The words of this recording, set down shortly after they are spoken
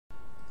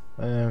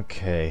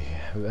Okay,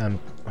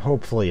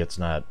 hopefully it's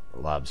not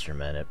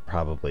lobstermen. It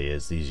probably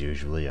is. These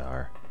usually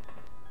are.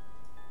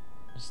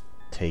 Just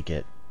take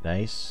it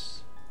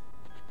nice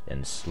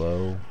and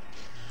slow.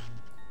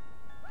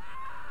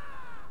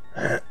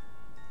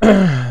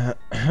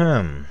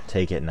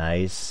 Take it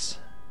nice,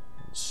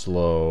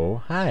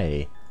 slow.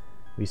 Hi,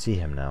 we see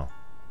him now.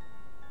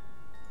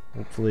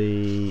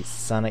 Hopefully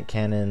sonic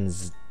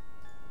cannons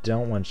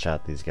don't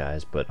one-shot these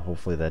guys, but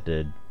hopefully that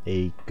did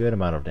a good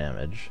amount of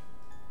damage.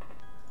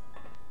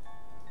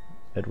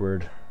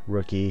 Edward,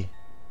 rookie,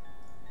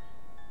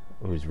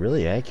 who's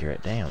really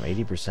accurate. Damn,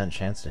 80%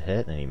 chance to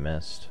hit, and he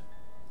missed.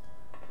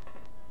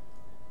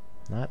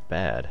 Not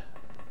bad,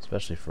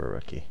 especially for a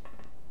rookie.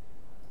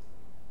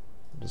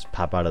 Just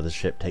pop out of the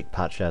ship, take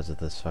pot shots at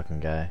this fucking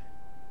guy.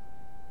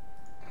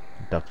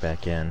 Duck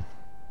back in.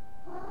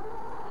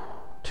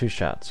 2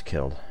 shots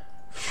killed.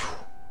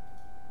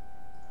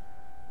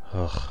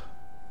 Ugh.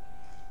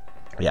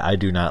 Yeah, I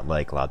do not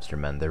like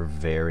lobstermen. They're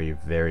very,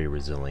 very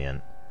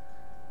resilient.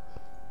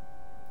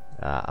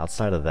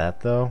 Outside of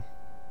that, though,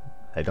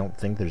 I don't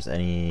think there's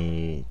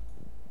any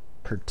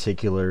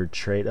particular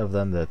trait of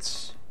them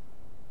that's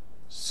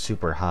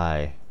super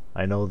high.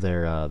 I know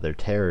their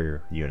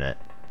terror unit,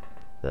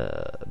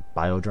 the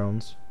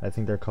biodrones, I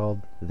think they're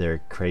called.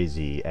 They're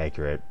crazy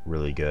accurate,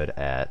 really good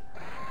at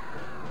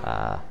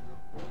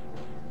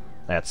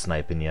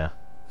sniping you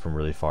from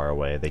really far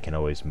away. They can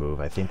always move.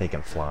 I think they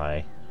can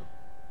fly.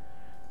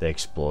 They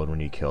explode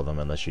when you kill them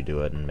unless you do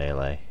it in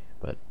melee,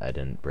 but I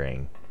didn't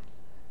bring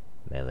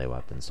melee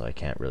weapons, so I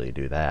can't really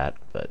do that.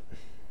 But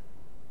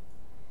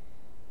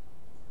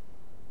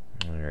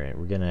alright,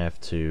 we're gonna have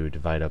to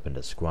divide up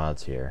into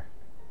squads here.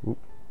 Oop.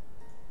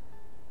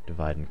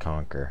 Divide and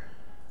conquer.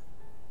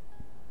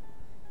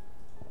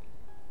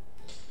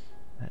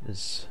 That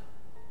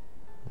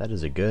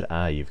is a good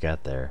eye you've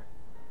got there.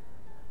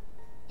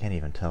 Can't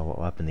even tell what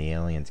weapon the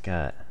alien's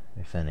got,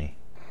 if any.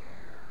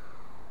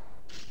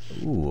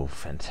 Ooh,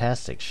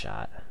 fantastic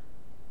shot.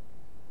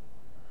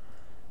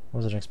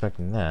 Wasn't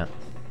expecting that.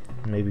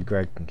 Maybe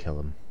Greg can kill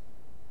him.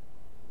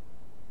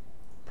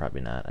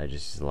 Probably not. I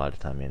just used a lot of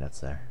time units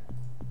there.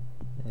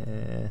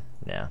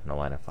 Yeah, no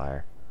line of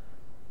fire.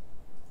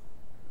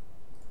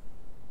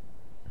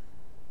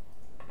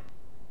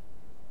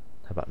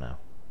 How about now?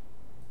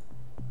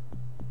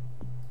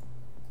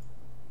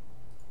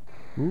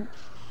 Ooh.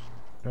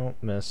 Oh,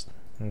 missed.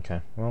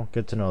 Okay. Well,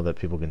 good to know that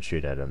people can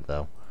shoot at him,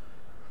 though.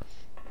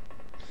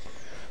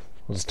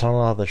 We'll just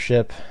tunnel out the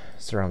ship,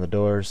 surround the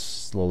doors,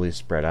 slowly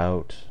spread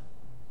out.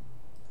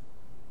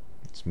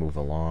 Let's move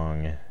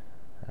along.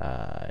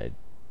 I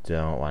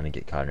don't want to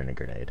get caught in a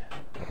grenade.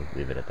 I'll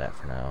leave it at that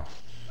for now.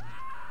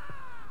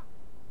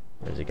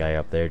 There's a guy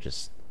up there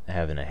just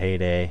having a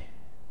heyday.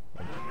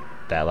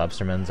 That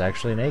lobsterman's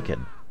actually naked.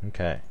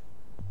 Okay.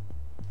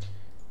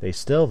 They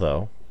still,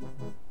 though,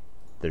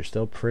 they're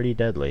still pretty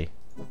deadly,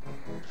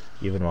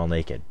 even while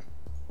naked,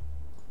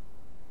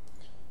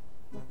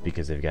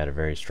 because they've got a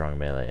very strong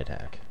melee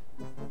attack.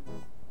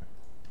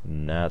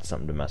 Not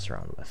something to mess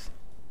around with.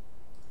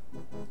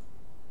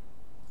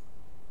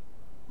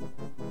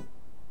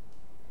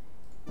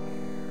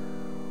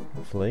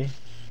 Hopefully.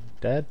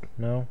 Dead?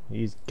 No?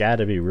 He's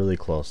gotta be really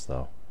close,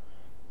 though.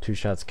 2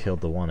 shots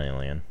killed the one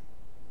alien.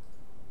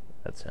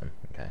 That's him.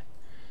 Okay.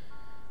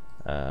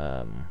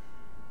 I'll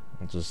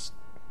just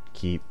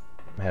keep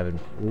having...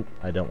 Oop,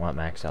 I don't want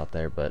Max out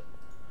there, but...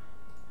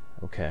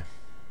 Okay.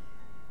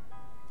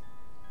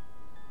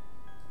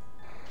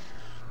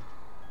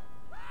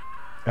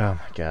 Oh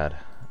my god.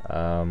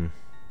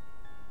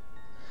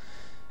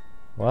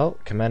 Well,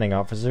 commanding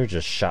officer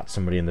just shot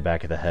somebody in the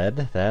back of the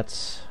head.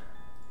 That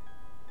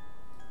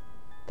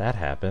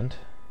happened.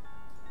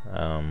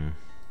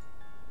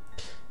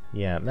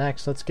 Yeah,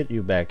 Max, let's get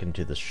you back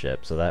into the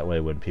ship, so that way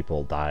when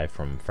people die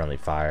from friendly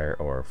fire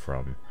or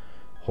from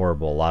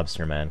horrible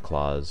lobsterman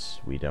claws,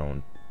 we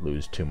don't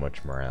lose too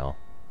much morale.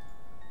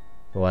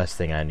 The last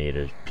thing I need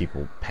is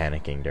people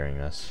panicking during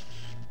this.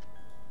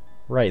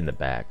 Right in the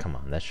back, come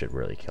on, that should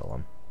really kill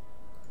him.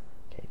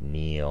 Okay,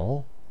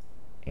 kneel,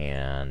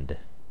 and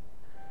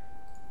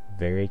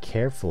very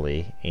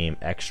carefully aim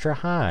extra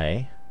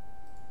high.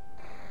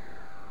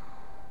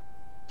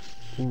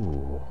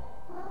 Ooh.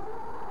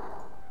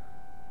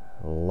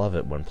 Love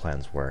it when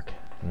plans work.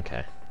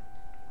 Okay.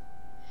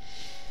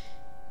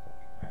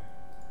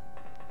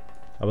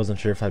 I wasn't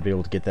sure if I'd be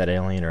able to get that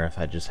alien or if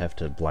I'd just have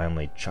to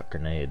blindly chuck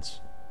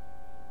grenades.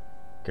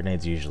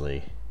 Grenades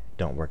usually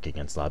don't work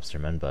against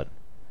lobstermen, but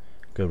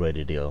good way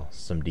to deal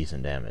some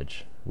decent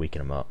damage. Weaken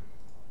them up.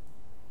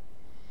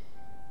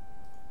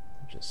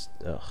 Just,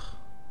 ugh.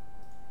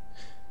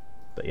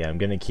 But yeah, I'm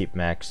gonna keep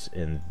Max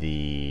in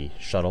the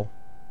shuttle,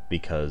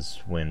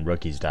 because when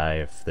rookies die,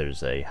 if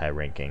there's a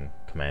high-ranking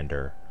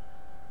commander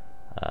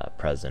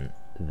present,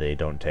 they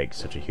don't take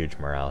such a huge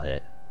morale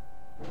hit.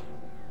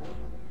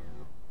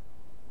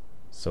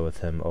 So with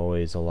him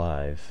always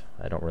alive,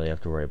 I don't really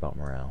have to worry about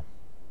morale.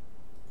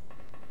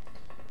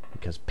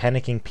 Because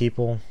panicking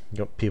people,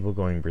 people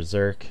going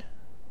berserk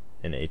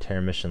in a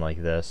terror mission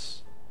like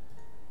this,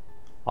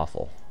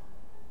 awful.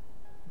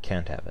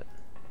 can't have it.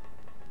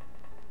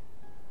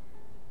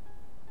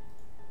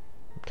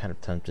 I'm kind of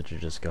tempted to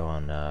just go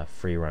on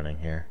free running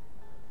here.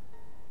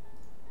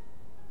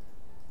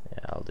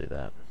 Yeah, I'll do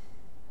that.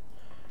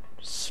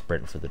 Just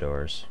sprint for the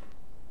doors.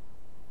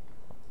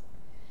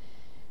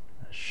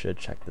 I should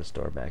check this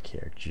door back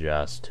here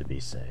just to be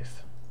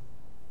safe.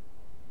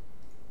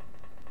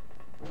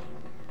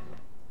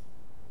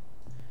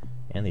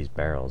 And these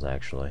barrels,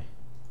 actually.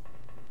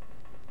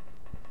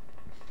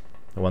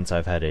 Once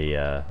I've had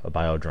a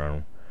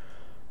biodrone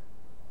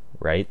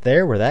right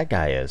there where that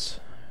guy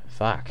is.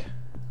 Fuck.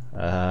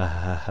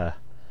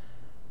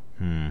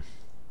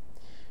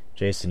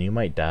 Jason, you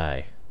might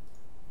die.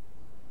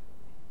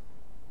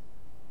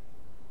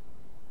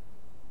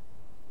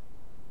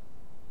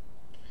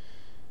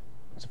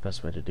 What's the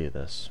best way to do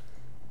this?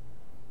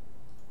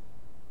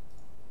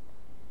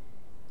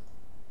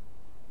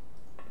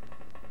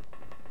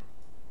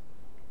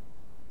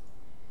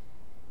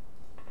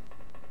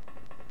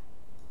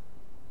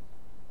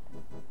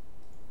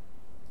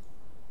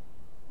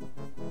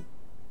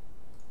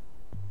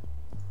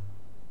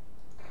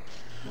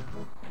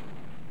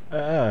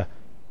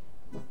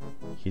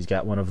 He's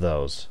got one of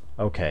those.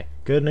 Okay.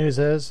 Good news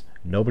is,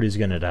 nobody's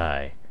gonna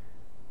die.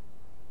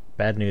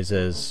 Bad news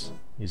is,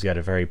 he's got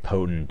a very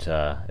potent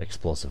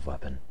explosive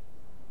weapon.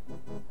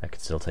 That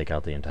could still take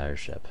out the entire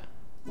ship.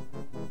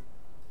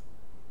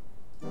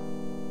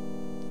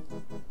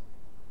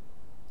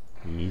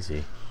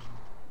 Easy.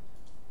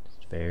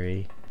 Just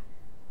very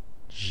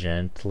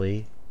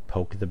gently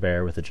poke the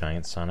bear with a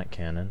giant sonic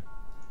cannon.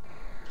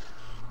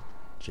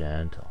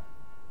 Gentle.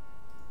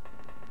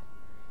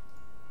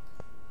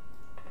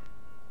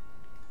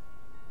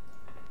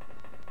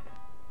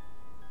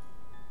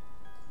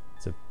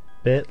 It's a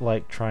bit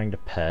like trying to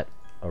pet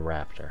a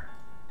raptor.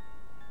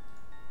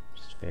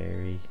 Just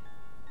very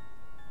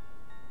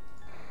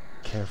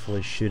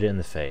carefully shoot it in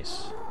the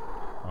face.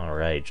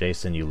 Alright,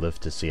 Jason, you live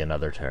to see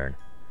another turn.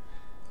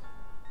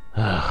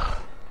 Glad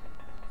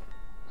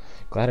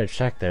I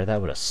checked there, that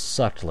would have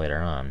sucked later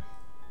on.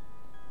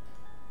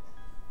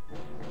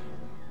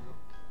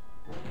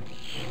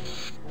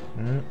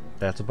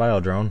 That's a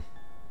biodrone.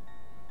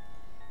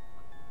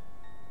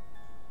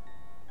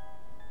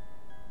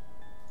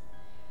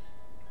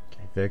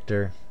 Okay,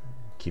 Victor,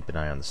 keep an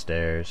eye on the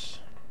stairs.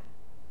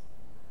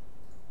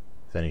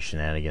 If any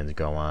shenanigans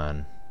go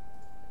on,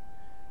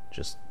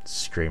 just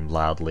scream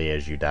loudly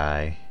as you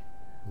die.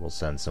 We'll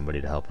send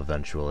somebody to help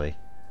eventually.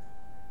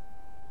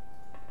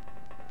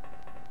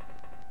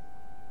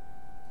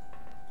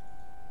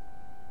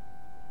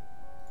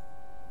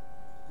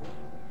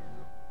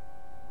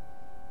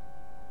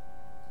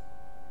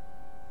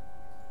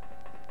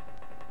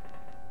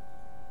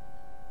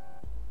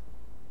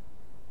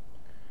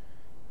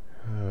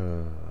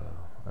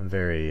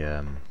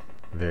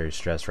 I'm very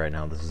stressed right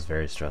now. This is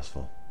very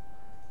stressful.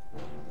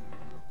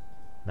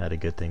 Not a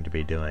good thing to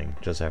be doing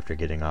just after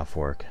getting off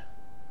work.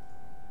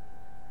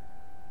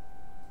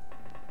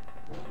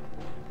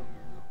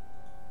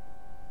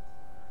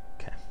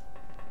 Okay.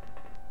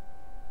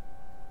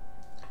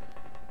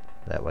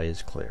 That way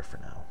is clear for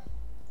now.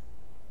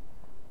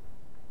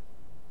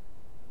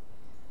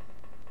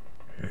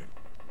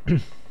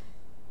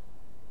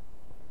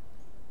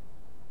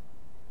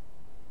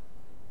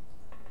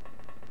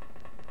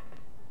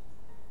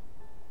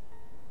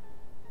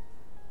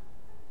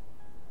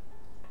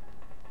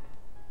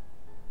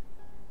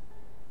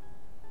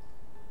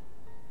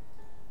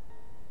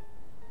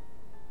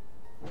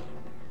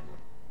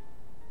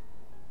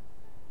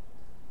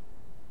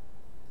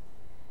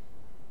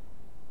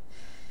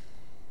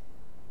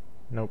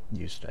 Nope,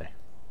 you stay.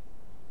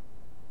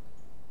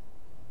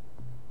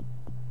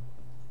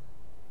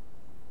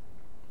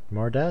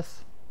 More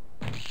death?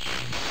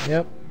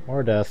 Yep,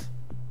 more death.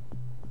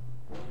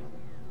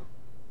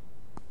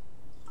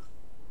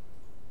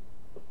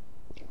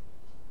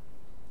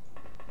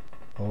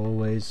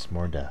 Always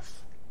more death.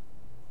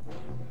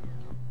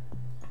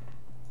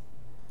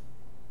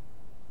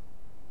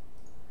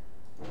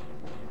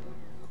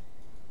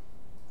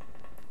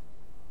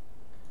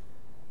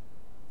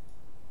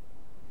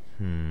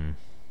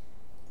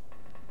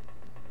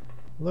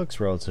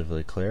 Looks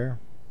relatively clear.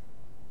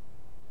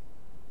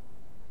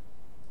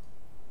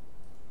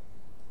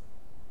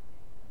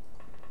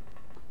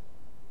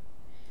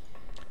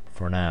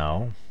 For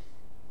now,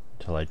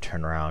 until I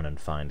turn around and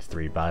find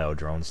 3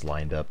 biodrones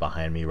lined up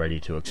behind me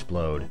ready to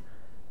explode.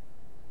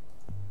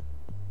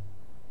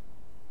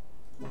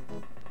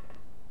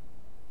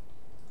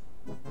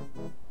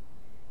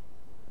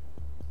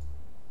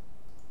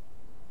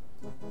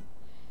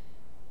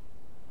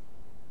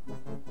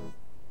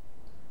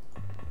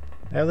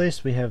 At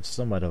least we have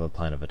somewhat of a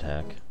plan of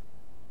attack.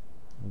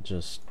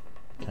 Just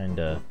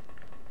kinda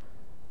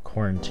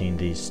quarantine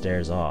these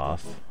stairs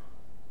off,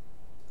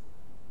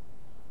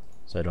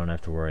 so I don't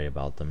have to worry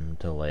about them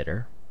until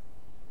later.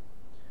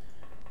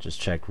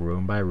 Just check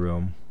room by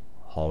room,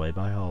 hallway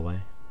by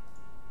hallway.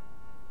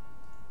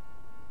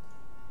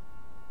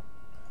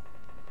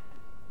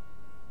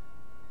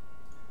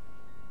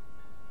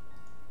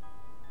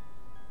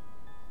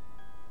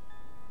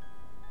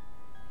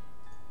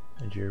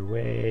 And you're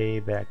way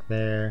back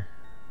there.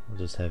 We'll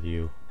just have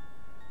you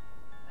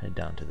head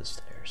down to the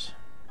stairs.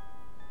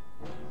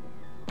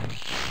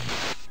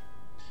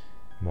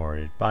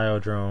 More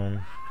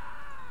biodrone.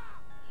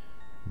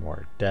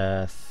 More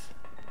death.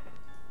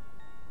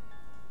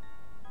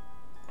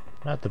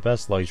 Not the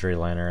best luxury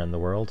liner in the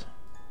world.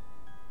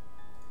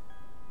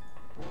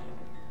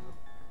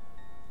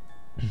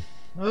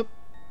 Oop.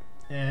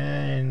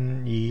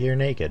 And you're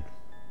naked.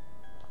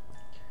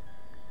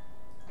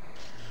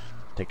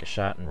 Take a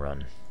shot and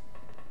run.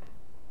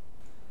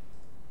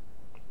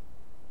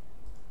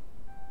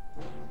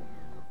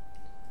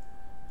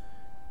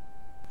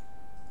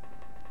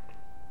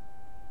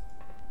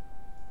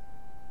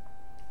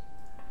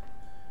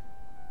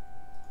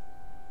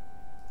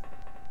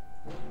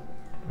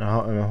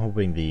 Now, I'm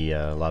hoping the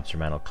lobster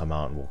man will come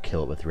out and we'll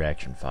kill it with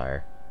reaction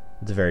fire.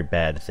 It's a very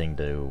bad thing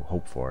to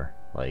hope for.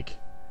 Like,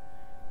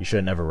 you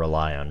should never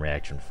rely on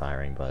reaction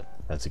firing, but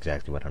that's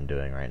exactly what I'm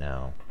doing right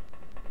now.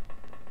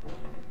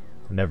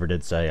 I never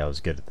did say I was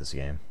good at this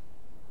game.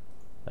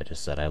 I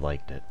just said I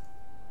liked it.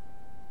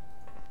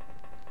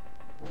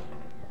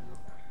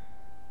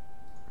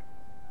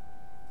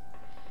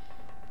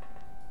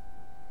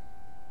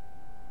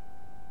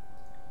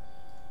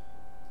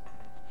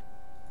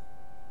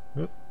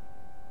 Oop.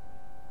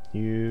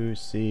 You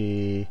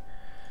see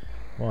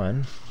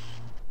one.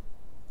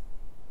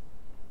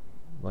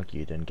 Lucky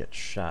you didn't get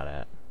shot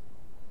at.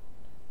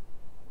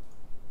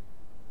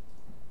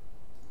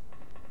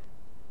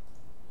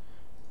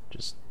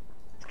 Just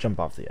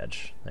jump off the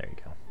edge. There you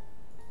go.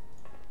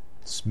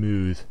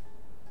 Smooth.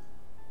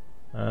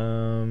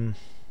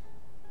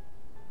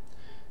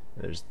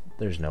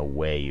 There's no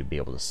way you'd be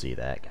able to see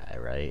that guy,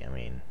 right? I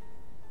mean,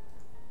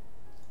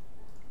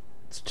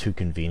 it's too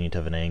convenient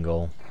of an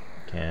angle.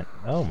 Can't.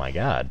 Oh my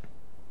god.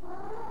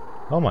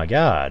 Oh my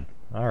god.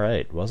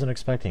 Alright, wasn't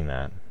expecting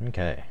that.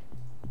 Okay.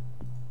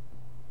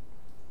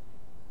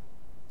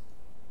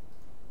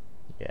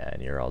 Yeah,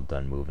 and you're all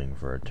done moving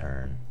for a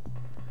turn.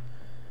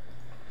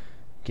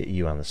 Get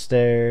you on the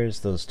stairs.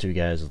 Those two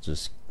guys will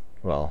just...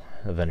 Well,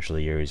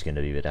 eventually Yuri's going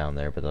to be down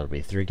there, but there'll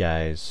be three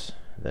guys.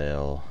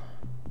 They'll...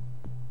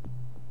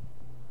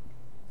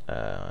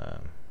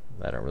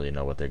 I don't really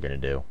know what they're going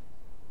to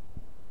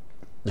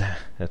do.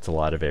 That's a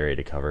lot of area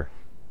to cover.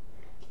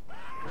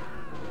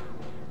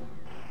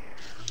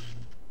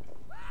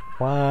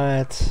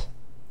 What?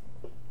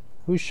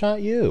 Who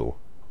shot you?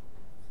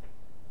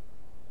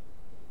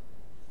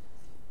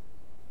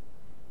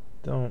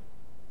 Don't...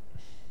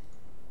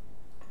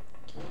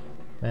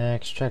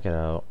 Max, check it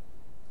out.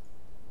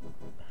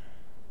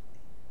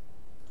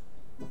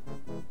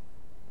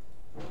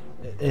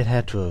 It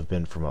had to have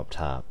been from up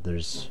top.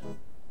 There's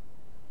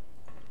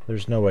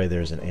no way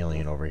there's an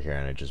alien over here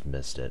and I just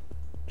missed it.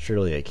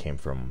 Surely it came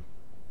from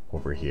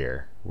over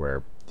here,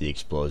 where the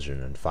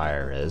explosion and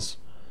fire is.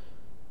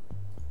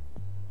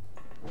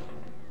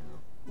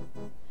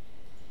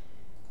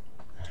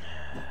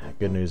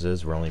 Good news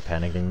is we're only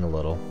panicking a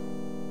little.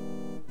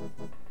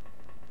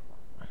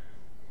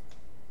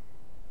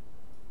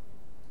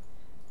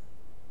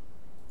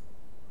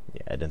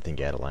 Yeah, I didn't think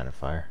you had a line of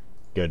fire.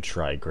 Good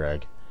try,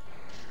 Greg.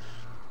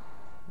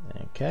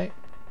 Okay.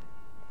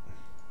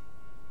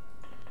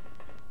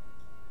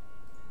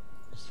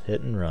 Just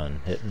hit and run,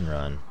 hit and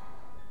run.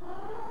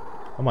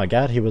 Oh my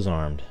god, he was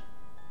armed.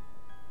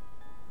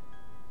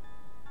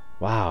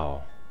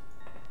 Wow.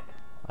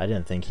 I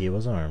didn't think he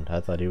was armed.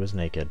 I thought he was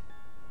naked.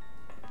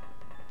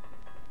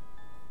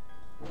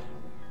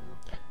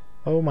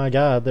 Oh my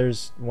god,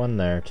 there's one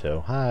there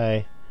too.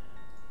 Hi.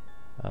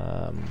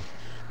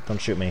 Don't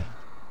shoot me.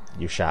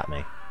 You shot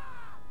me.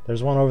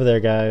 There's one over there,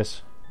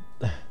 guys.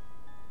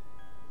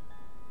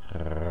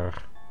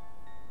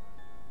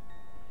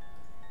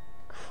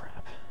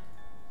 Crap.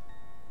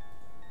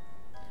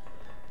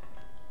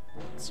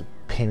 It's a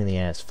pain in the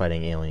ass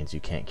fighting aliens you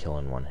can't kill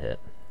in one hit.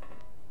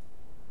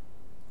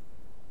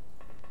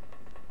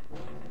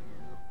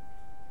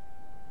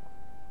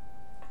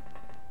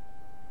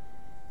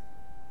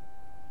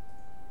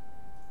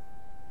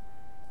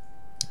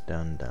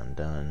 Done, done,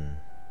 done.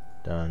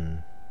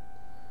 Done.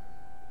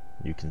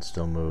 You can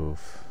still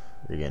move.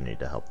 You're gonna need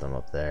to help them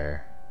up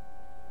there.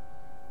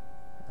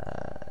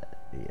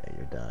 Yeah,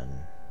 you're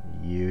done.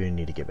 You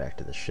need to get back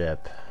to the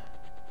ship.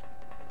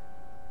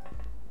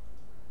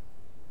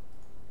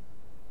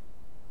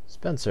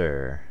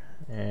 Spencer.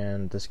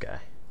 And this guy.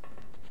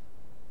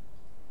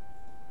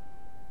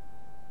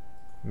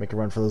 Make a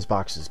run for those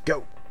boxes.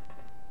 Go!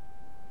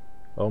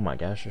 Oh my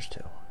gosh, there's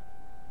two.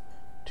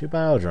 Two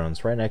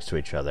biodrones right next to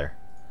each other.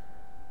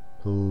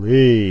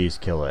 Please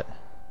kill it.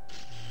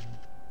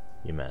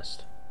 You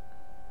missed.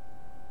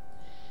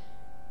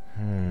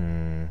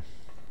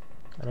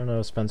 I don't know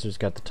if Spencer's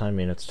got the time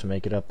units to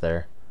make it up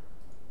there.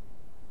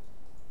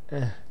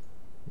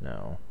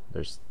 No.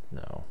 There's...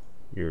 No.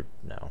 You're...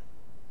 No.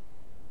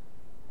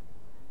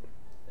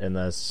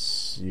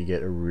 Unless you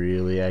get a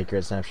really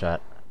accurate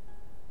snapshot.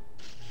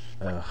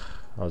 Ugh.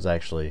 I was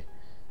actually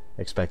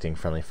expecting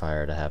friendly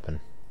fire to happen.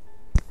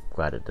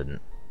 Glad it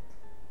didn't.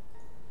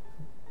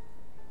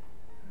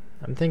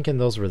 I'm thinking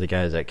those were the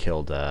guys that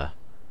killed,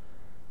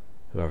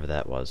 whoever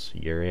that was.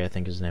 Yuri, I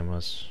think his name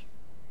was.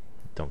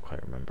 Don't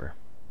quite remember.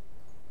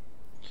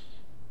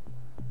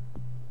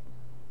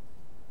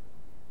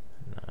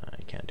 No,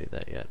 I can't do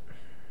that yet.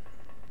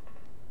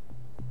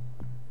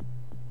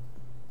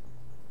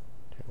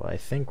 Okay, well, I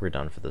think we're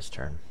done for this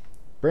turn.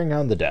 Bring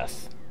on the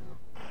death.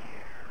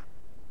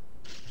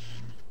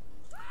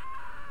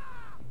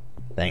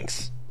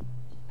 Thanks.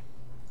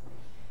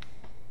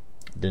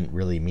 Didn't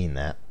really mean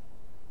that.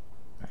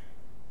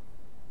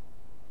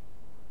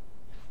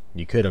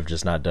 You could have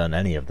just not done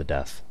any of the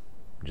death.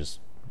 Just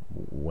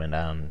went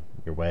on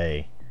your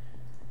way,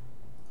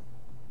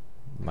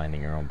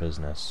 minding your own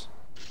business.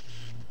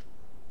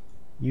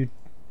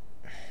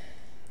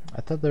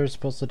 I thought they were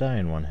supposed to die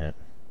in one hit.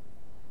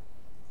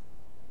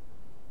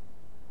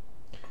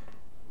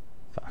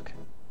 Fuck.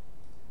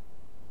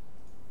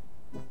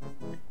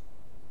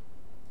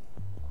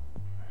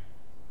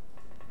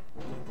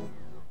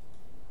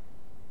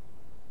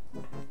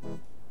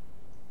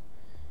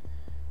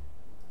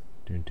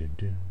 Dun, dun,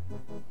 dun.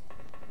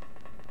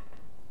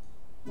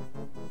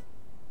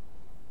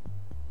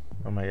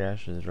 Oh my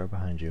gosh, it's right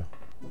behind you.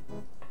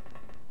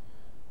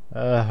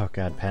 Oh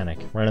god, panic.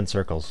 Run in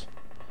circles.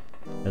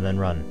 And then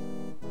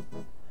run.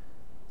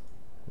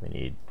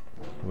 We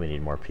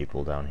need more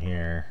people down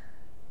here.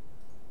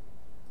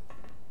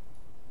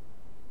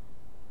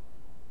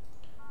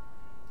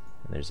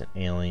 And there's an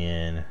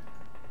alien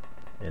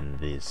in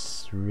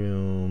this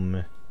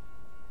room.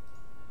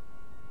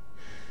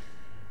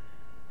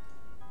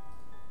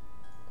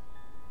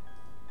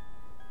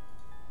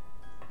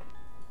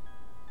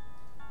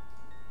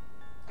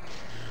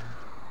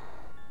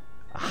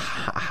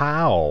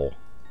 How?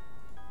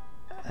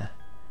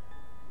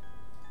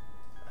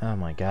 Oh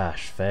my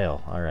gosh,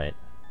 fail. Alright,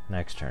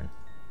 next turn.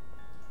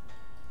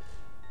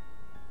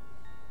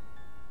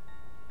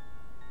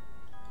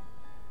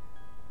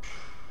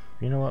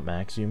 You know what,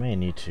 Max? You may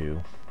need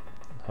to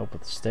help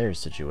with the stairs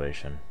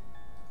situation.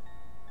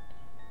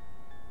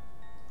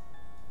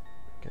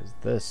 Because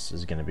this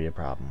is going to be a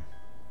problem.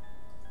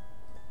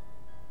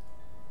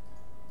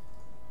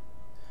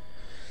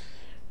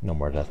 No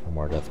more death, no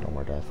more death, no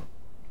more death.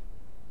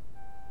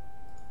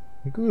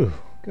 Good,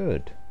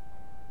 good.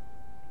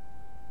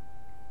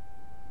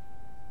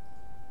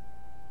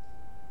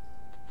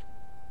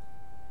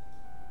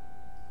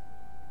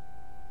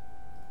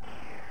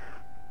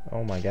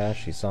 Oh my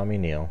gosh, he saw me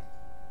kneel.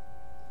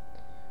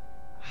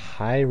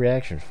 High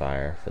reaction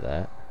fire for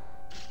that.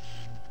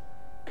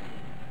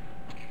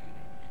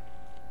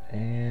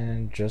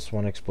 And just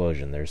one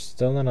explosion. There's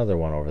still another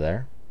one over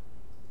there.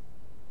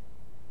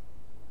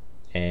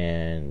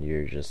 And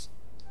you're just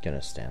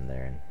gonna stand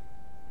there and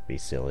be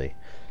silly.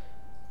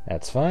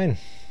 That's fine.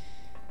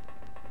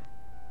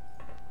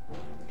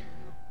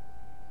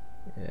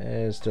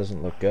 This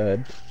doesn't look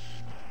good.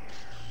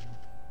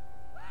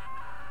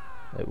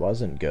 It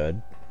wasn't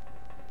good.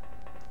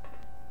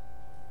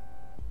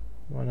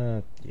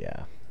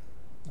 Yeah,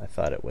 I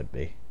thought it would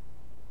be.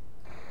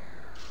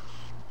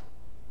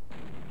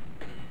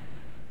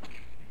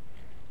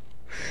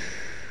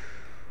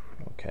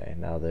 Okay,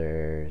 now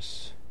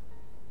there's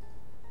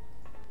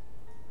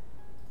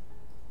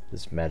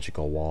this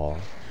magical wall.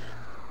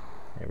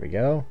 There we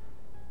go.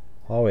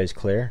 Always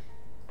clear.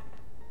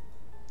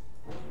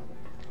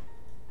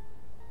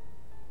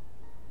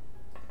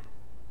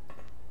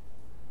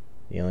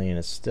 The alien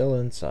is still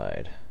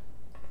inside.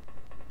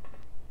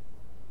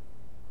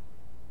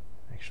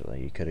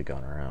 Actually, you could have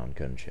gone around,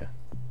 couldn't you?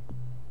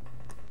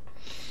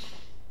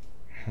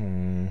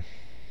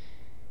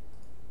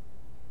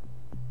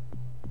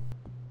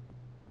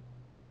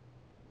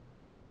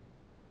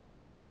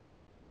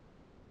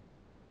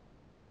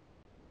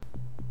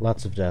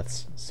 Lots of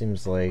deaths.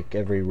 Seems like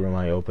every room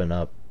I open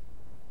up,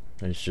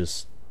 it's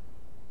just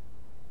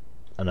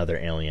another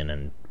alien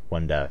and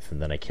one death,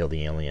 and then I kill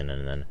the alien,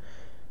 and then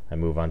I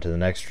move on to the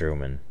next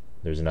room, and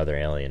there's another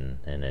alien,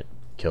 and it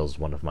kills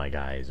one of my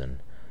guys, and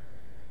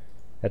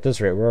at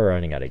this rate, we're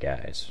running out of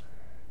guys.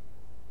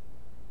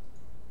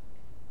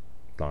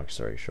 Long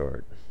story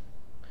short.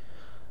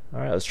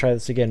 Alright, let's try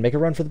this again. Make a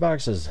run for the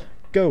boxes.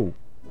 Go!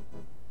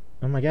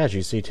 Oh my gosh,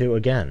 you see two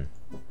again.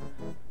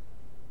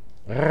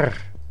 Urgh.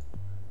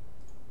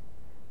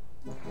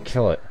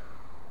 Kill it.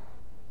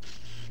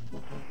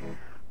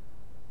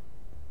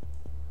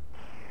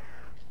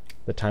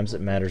 The times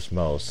it matters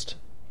most,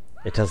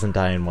 it doesn't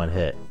die in one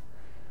hit.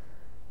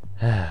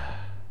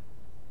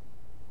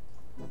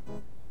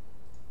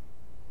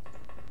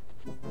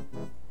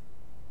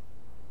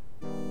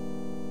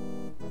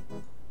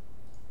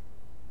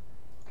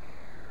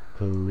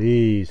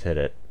 Please hit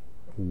it.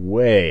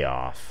 Way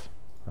off.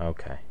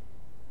 Okay.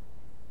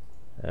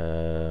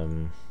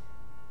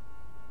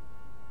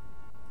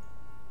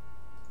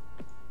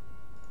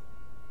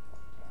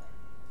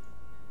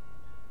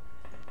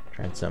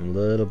 Trying something a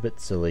little bit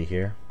silly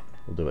here.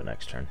 We'll do it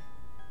next turn.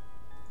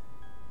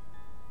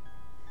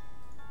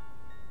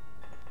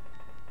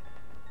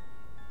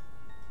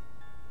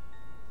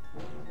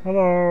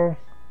 Hello.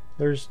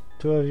 There's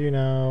two of you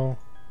now.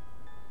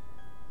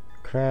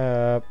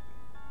 crap.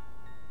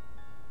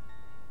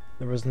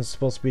 There wasn't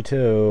supposed to be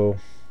two.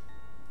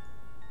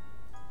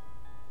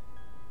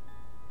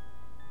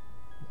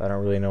 I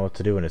don't really know what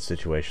to do in a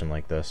situation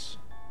like this.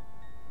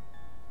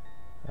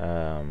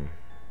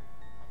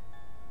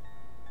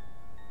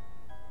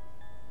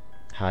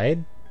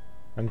 Hide?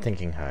 I'm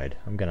thinking hide.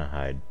 I'm gonna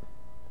hide.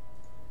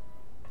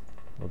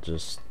 We'll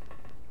just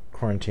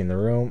quarantine the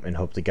room and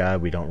hope to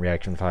God we don't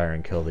reaction fire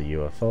and kill the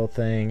UFO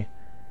thing.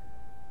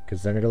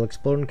 Because then it'll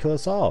explode and kill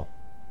us all.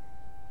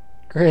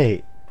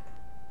 Great.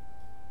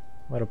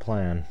 What a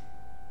plan.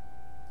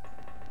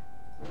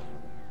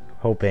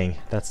 Hoping.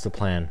 That's the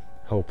plan.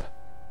 Hope.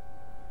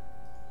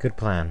 Good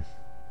plan.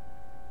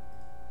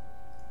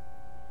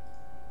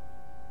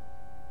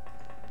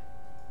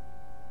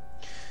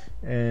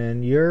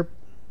 And you're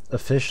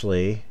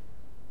officially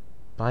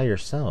by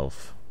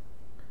yourself.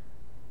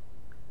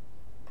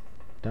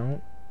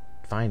 Don't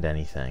find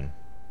anything.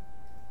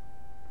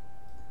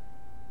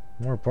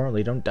 More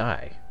importantly, don't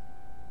die.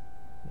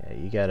 Yeah,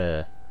 you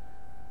gotta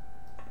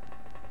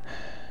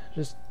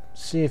just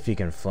see if you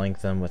can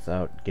flank them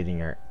without getting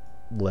your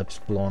lips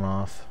blown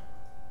off.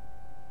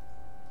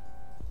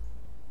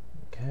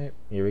 Okay,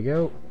 here we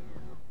go.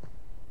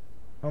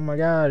 Oh my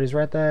god, he's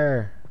right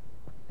there.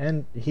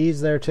 And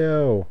he's there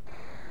too.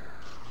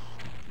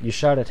 You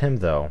shot at him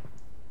though,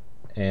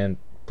 and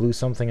blew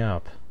something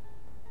up.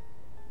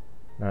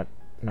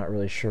 Not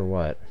really sure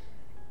what.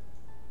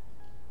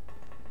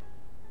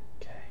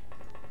 Okay.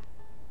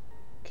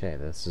 Okay,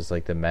 this is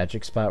like the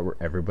magic spot where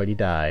everybody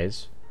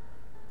dies.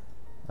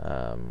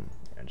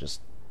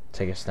 Just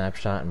take a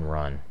snapshot and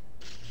run.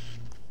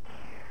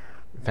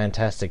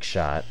 Fantastic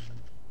shot.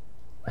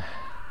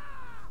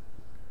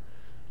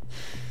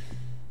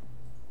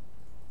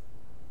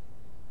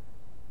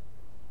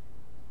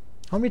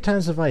 How many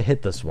times have I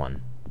hit this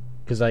one?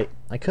 Because I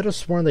could have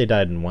sworn they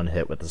died in one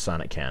hit with the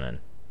sonic cannon.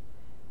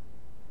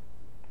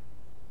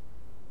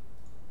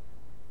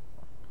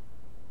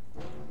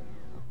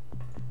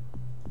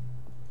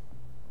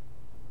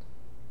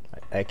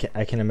 I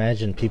can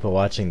imagine people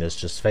watching this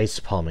just face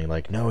palming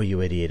like, no, you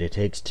idiot, it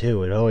takes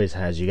two. It always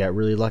has. You got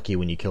really lucky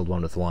when you killed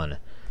one with one.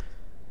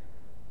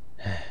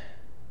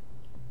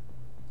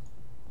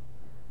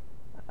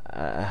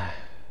 Then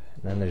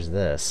there's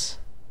this.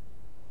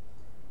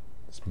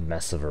 This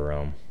mess of a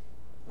room.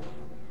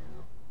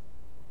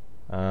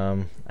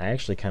 I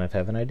actually kind of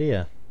have an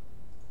idea.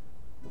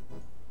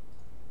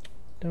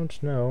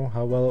 Don't know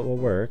how well it will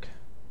work.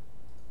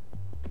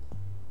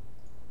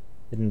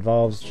 It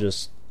involves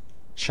just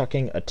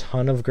chucking a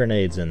ton of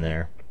grenades in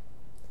there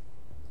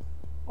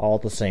all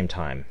at the same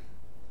time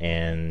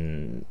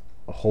and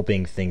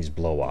hoping things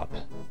blow up.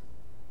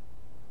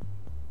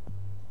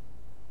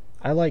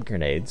 I like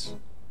grenades.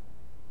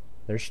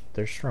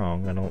 They're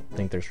strong. I don't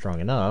think they're strong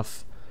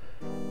enough.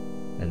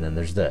 And then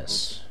there's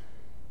this.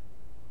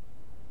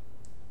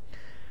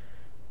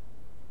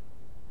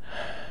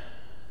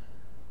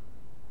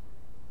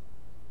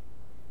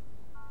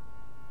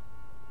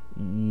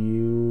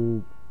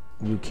 You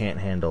can't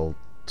handle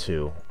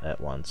two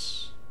at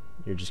once.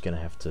 You're just gonna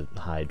have to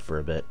hide for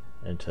a bit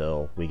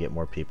until we get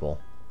more people.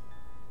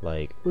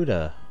 Like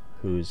Uda,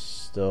 who's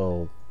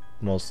still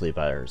mostly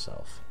by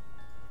herself.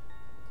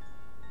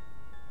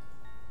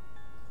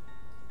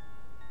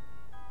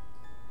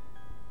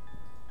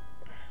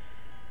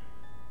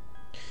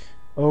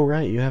 Oh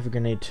right, you have a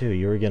grenade too.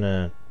 You're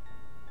gonna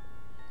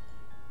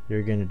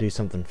do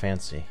something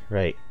fancy.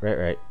 Right.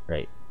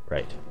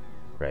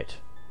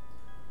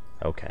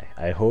 Okay,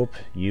 I hope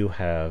you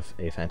have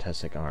a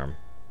fantastic arm.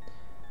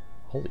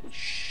 Holy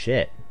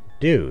shit.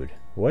 Dude,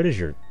 what is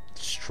your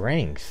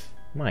strength?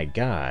 My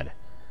god.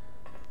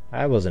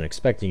 I wasn't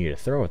expecting you to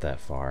throw it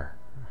that far.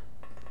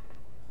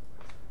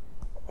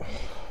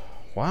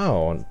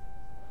 Wow.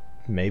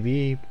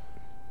 Maybe...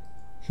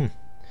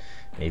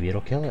 maybe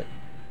it'll kill it.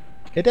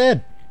 It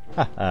did!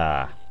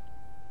 Haha.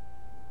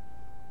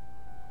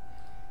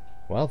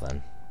 Well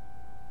then.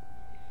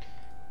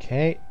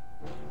 Okay.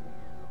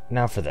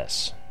 Now for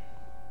this.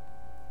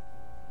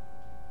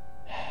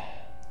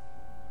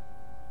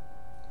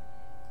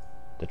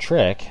 The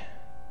trick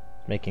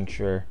is making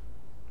sure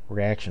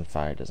reaction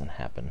fire doesn't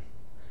happen.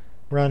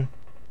 Run.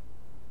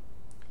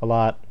 A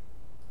lot.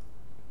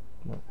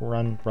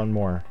 Run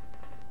more.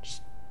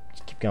 Just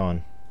keep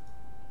going.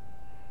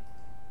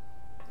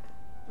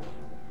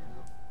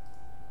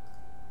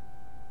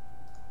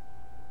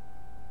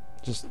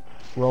 Just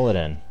roll it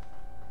in.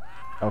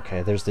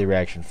 Okay, there's the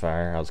reaction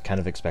fire. I was kind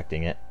of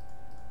expecting it.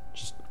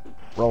 Just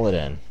roll it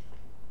in.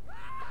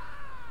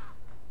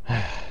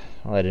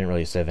 Well, I didn't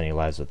really save any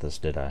lives with this,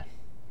 did I?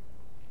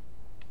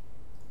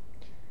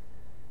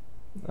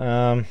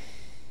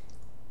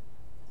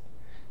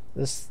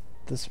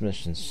 This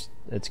mission's,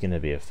 it's gonna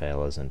be a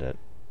fail, isn't it?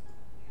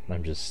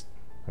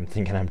 I'm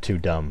thinking I'm too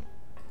dumb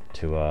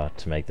to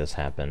make this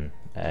happen.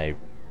 I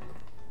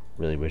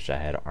really wish I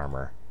had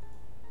armor.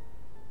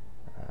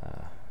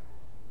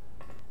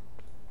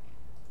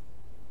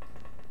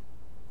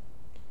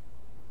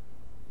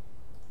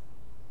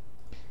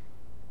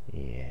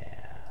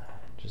 Yeah,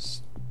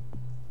 just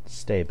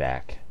stay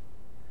back.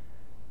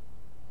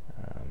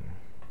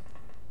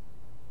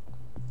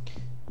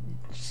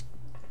 Just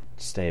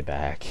stay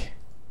back.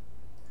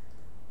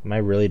 Am I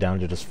really down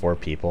to just 4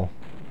 people?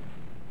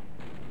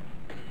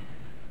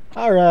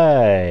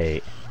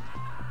 Alright!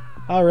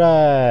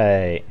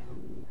 Alright!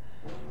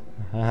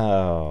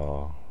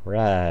 Oh,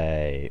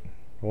 right.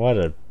 What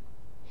a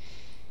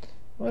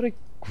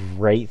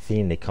great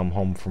thing to come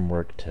home from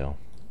work to.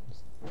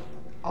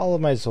 All of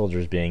my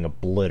soldiers being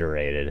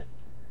obliterated.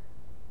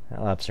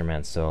 That lobster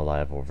man's still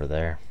alive over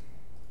there.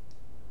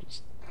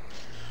 Just...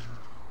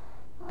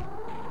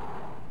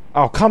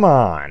 Oh, come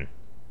on!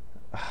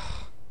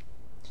 Ugh.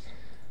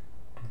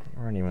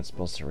 We weren't even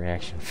supposed to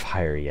reaction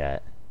fire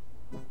yet.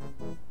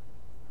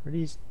 Where'd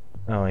he...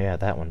 Oh yeah,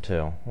 that one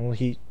too. Well,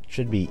 he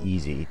should be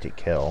easy to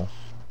kill.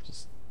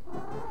 Just...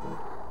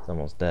 It's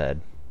almost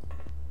dead.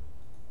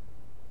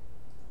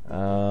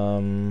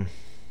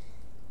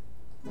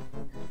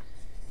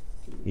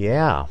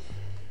 Yeah.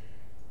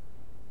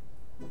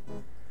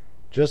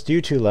 Just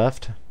you two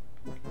left.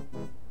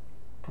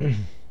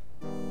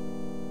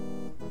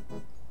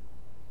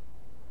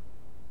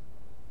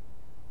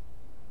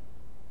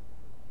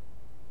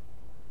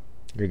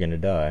 You're gonna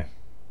die.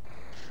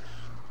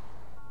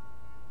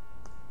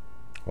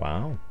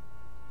 Wow.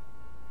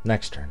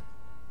 Next turn.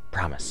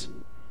 Promise.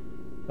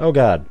 Oh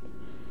god.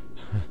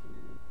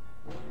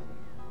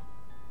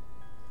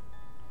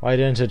 Why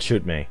didn't it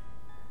shoot me?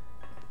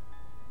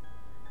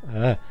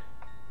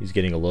 He's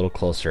getting a little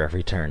closer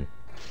every turn.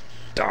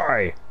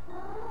 Die!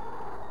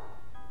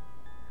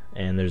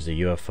 And there's a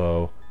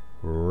UFO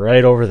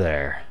right over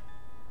there.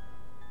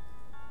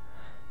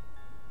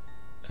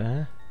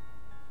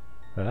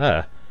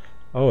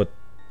 Oh,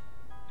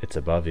 it's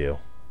above you.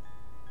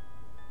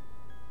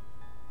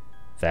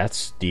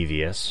 That's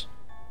devious.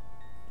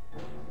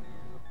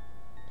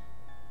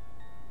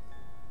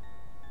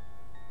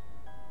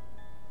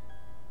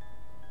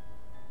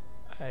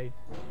 I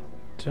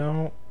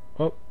don't...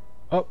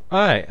 Oh,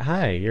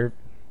 hi, you're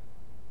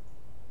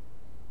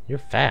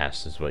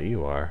fast is what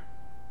you are.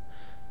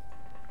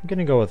 I'm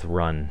gonna go with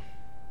run.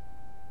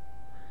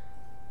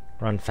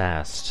 Run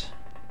fast.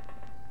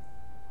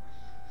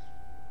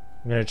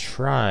 I'm gonna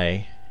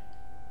try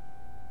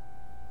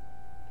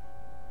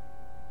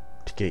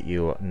to get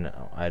you...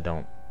 No, I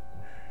don't...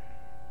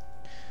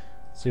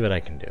 See what I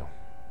can do.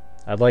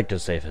 I'd like to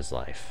save his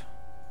life.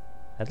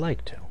 I'd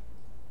like to.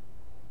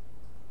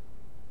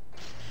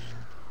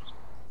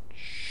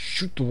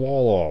 Shoot the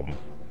wall on him.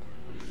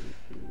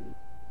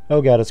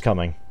 Oh god, it's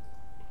coming.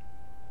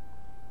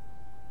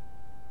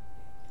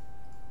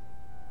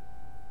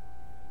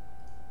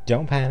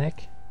 Don't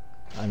panic.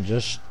 I'm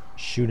just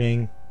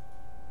shooting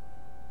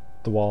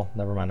the wall.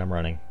 Never mind, I'm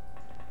running.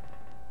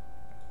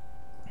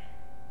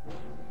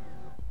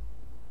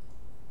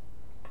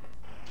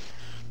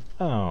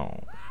 Oh.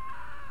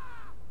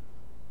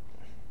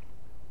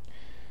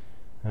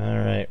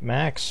 Alright,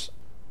 Max.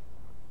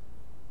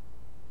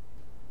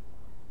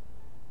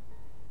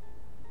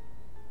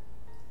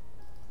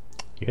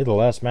 You're the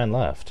last man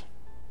left.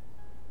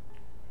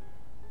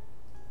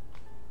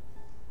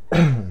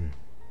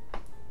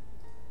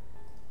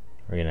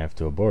 We're gonna have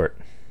to abort.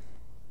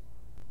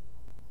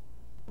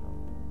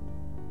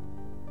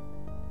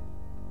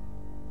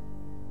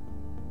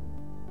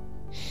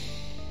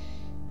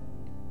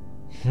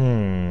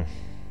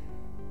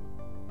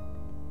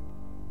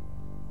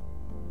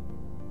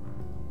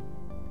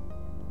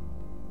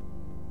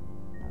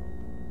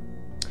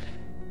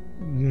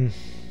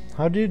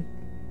 How did...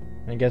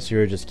 I guess you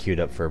were just queued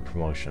up for a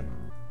promotion.